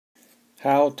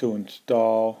How to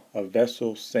install a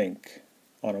vessel sink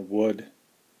on a wood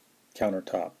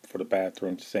countertop for the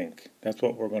bathroom sink. That's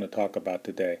what we're going to talk about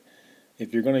today.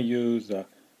 If you're going to use a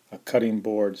cutting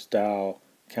board style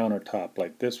countertop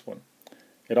like this one,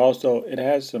 it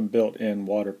has some built-in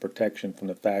water protection from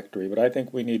the factory, but I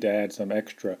think we need to add some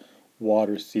extra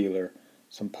water sealer,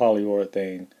 some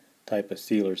polyurethane type of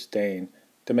sealer stain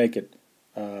to make it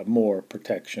more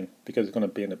protection because it's going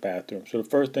to be in the bathroom. So the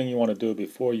first thing you want to do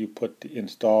before you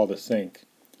install the sink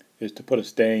is to put a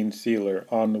stain sealer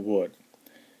on the wood.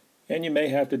 And you may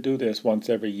have to do this once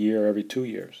every year, every 2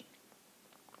 years.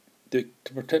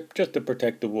 Just to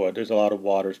protect the wood. There's a lot of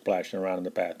water splashing around in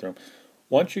the bathroom.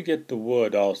 Once you get the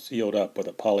wood all sealed up with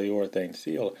a polyurethane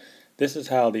seal, this is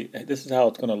how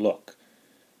it's going to look.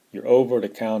 Your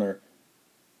over-the-counter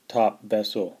top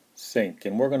vessel sink,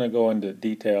 and we're going to go into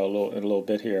detail in a little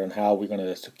bit here on how we're going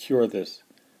to secure this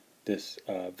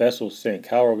vessel sink.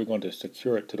 How are we going to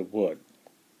secure it to the wood?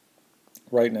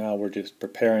 Right now we're just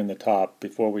preparing the top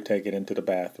before we take it into the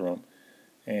bathroom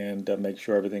and make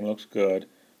sure everything looks good.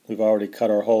 We've already cut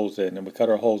our holes in, and we cut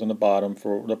our holes in the bottom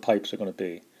for where the pipes are going to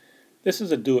be. This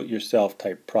is a do-it-yourself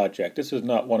type project. This is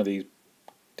not one of these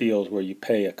deals where you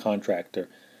pay a contractor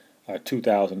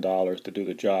 $2,000 to do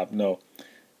the job. No.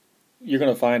 You're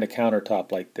going to find a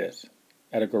countertop like this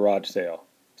at a garage sale.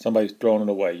 Somebody's throwing it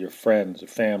away. Your friends, or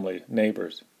family,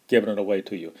 neighbors giving it away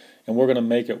to you. And we're going to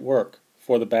make it work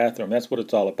for the bathroom. That's what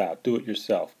it's all about. Do it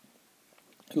yourself.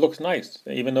 It looks nice.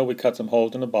 Even though we cut some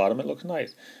holes in the bottom, it looks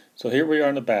nice. So here we are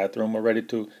in the bathroom. We're ready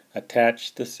to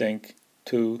attach the sink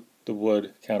to the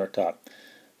wood countertop.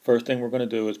 First thing we're going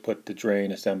to do is put the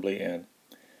drain assembly in.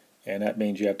 And that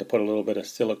means you have to put a little bit of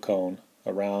silicone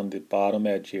around the bottom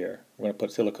edge here. We're going to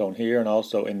put silicone here and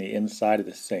also in the inside of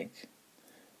the sink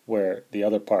where the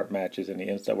other part matches in the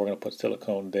inside. We're going to put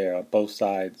silicone there on both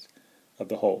sides of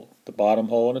the hole. The bottom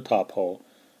hole and the top hole.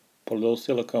 Put a little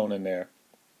silicone in there.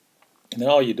 And then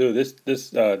all you do, this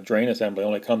drain assembly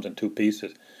only comes in 2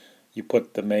 pieces. You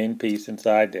put the main piece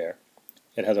inside there.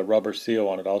 It has a rubber seal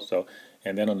on it also.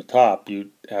 And then on the top you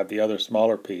have the other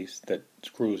smaller piece that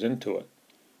screws into it.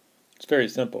 It's very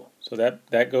simple. So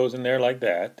that goes in there like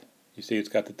that. You see it's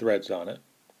got the threads on it.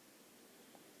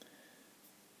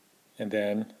 And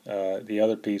then the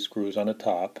other piece screws on the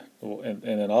top. And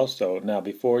then also, now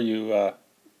before you,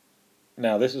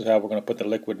 now this is how we're going to put the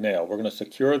liquid nail. We're going to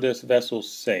secure this vessel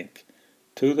sink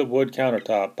to the wood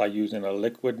countertop by using a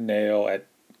liquid nail at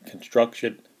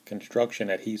construction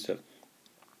adhesive.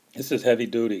 This is heavy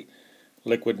duty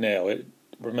liquid nail.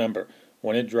 Remember,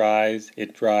 when it dries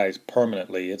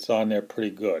permanently. It's on there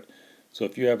pretty good. So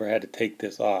if you ever had to take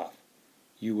this off,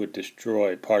 you would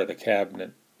destroy part of the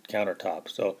cabinet countertop.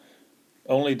 So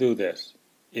only do this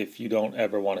if you don't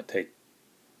ever want to take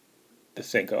the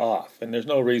sink off. And there's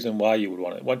no reason why you would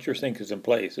want it. Once your sink is in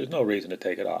place, there's no reason to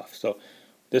take it off. So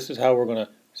this is how we're going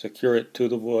to secure it to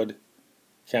the wood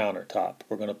countertop.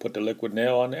 We're going to put the liquid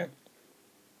nail on there.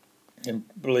 And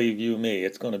believe you me,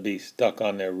 it's going to be stuck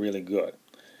on there really good.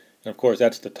 And of course,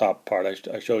 that's the top part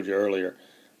I showed you earlier.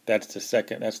 That's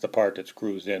the part that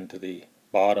screws into the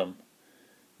bottom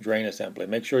drain assembly.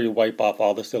 Make sure you wipe off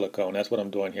all the silicone. That's what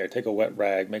I'm doing here. Take a wet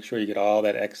rag. Make sure you get all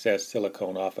that excess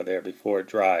silicone off of there before it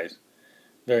dries.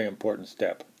 Very important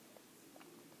step.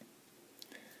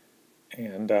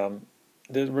 And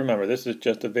remember, this is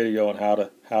just a video on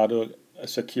how to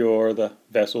secure the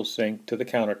vessel sink to the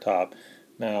countertop.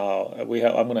 Now I'm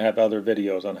going to have other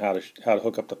videos on how to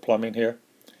hook up the plumbing here.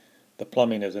 The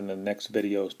plumbing is in the next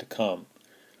videos to come.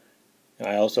 And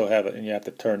I also have it, and you have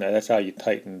to turn that. That's how you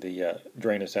tighten the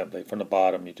drain assembly from the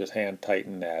bottom. You just hand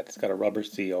tighten that. It's got a rubber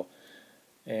seal.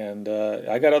 And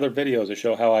I got other videos to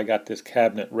show how I got this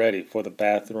cabinet ready for the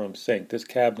bathroom sink. This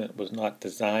cabinet was not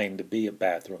designed to be a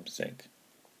bathroom sink.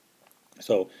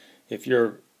 So if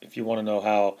you want to know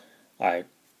how I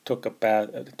took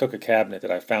a cabinet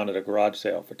that I found at a garage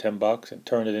sale for $10 and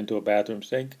turned it into a bathroom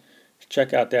sink,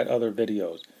 check out that other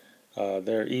videos.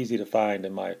 They're easy to find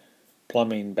in my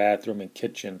plumbing, bathroom, and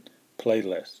kitchen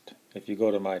playlist. If you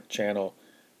go to my channel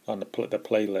on the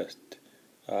playlist,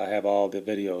 I have all the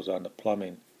videos on the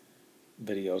plumbing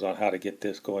videos on how to get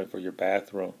this going for your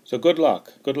bathroom. So good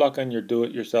luck. Good luck on your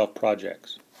do-it-yourself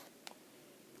projects.